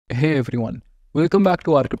Hey everyone, welcome back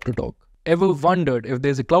to our Crypto Talk. Ever wondered if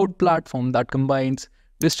there's a cloud platform that combines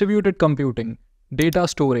distributed computing, data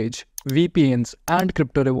storage, VPNs, and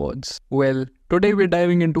crypto rewards? Well, today we're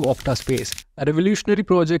diving into OctaSpace, a revolutionary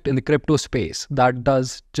project in the crypto space that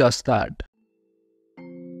does just that.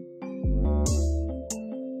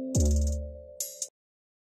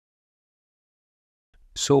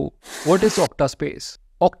 So, what is OctaSpace?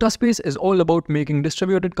 OctaSpace is all about making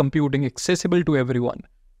distributed computing accessible to everyone,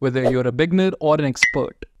 whether you're a beginner or an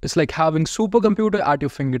expert. It's like having supercomputer at your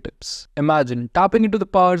fingertips. Imagine tapping into the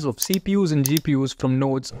powers of CPUs and GPUs from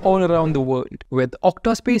nodes all around the world. With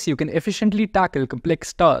OctaSpace, you can efficiently tackle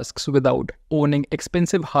complex tasks without owning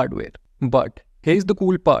expensive hardware. But here's the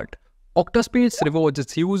cool part. OctaSpace rewards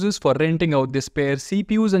its users for renting out their spare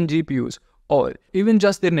CPUs and GPUs, or even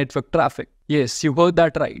just their network traffic. Yes, you heard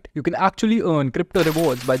that right. You can actually earn crypto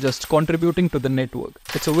rewards by just contributing to the network.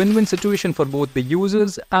 It's a win-win situation for both the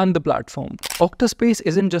users and the platform. OctaSpace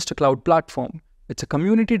isn't just a cloud platform. It's a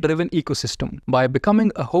community-driven ecosystem. By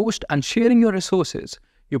becoming a host and sharing your resources,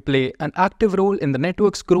 you play an active role in the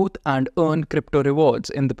network's growth and earn crypto rewards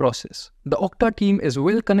in the process. The Octa team is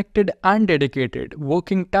well connected and dedicated,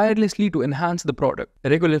 working tirelessly to enhance the product.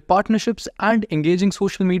 Regular partnerships and engaging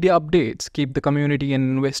social media updates keep the community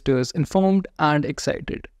and investors informed and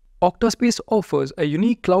excited. OctaSpace offers a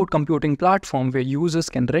unique cloud computing platform where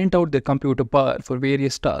users can rent out their computer power for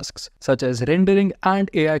various tasks, such as rendering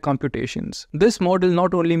and AI computations. This model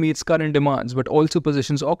not only meets current demands but also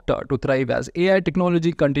positions Octa to thrive as AI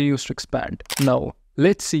technology continues to expand. Now,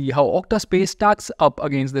 let's see how OctaSpace stacks up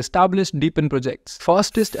against the established DeepIn projects,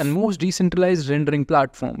 fastest and most decentralized rendering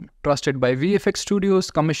platform. Trusted by VFX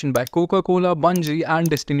studios, commissioned by Coca-Cola, Bungie, and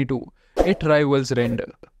Destiny 2, it rivals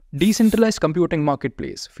Render. Decentralized computing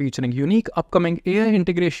marketplace featuring unique upcoming AI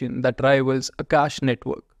integration that rivals a cache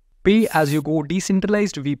network. Pay-as-you-go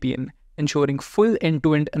decentralized VPN, ensuring full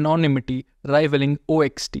end-to-end anonymity rivaling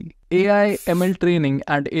OXT. AI ML training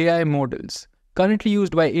and AI models, currently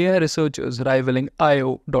used by AI researchers rivaling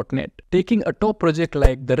IO.net. Taking a top project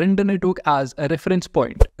like the Render network as a reference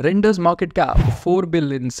point, Render's market cap of $4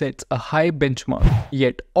 billion sets a high benchmark.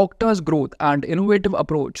 Yet, Octa's growth and innovative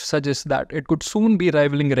approach suggests that it could soon be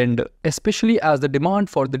rivaling Render, especially as the demand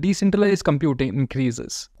for the decentralized computing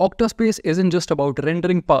increases. OctaSpace isn't just about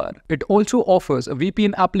rendering power, it also offers a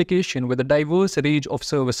VPN application with a diverse range of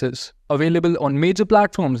services, available on major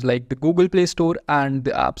platforms like the Google Play Store and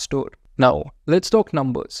the App Store. Now, let's talk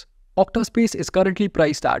numbers. OctaSpace is currently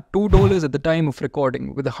priced at $2 at the time of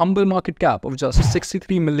recording with a humble market cap of just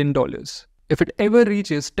 $63 million. If it ever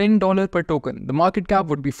reaches $10 per token, the market cap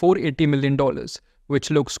would be $480 million,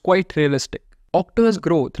 which looks quite realistic. Octa's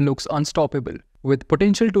growth looks unstoppable, with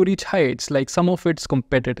potential to reach heights like some of its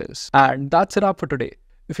competitors. And that's a wrap for today.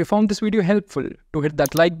 If you found this video helpful, to hit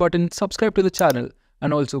that like button, subscribe to the channel,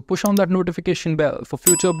 and also push on that notification bell for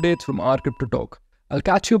future updates from our Crypto Talk. I'll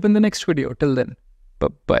catch you up in the next video. Till then,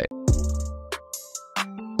 bye-bye.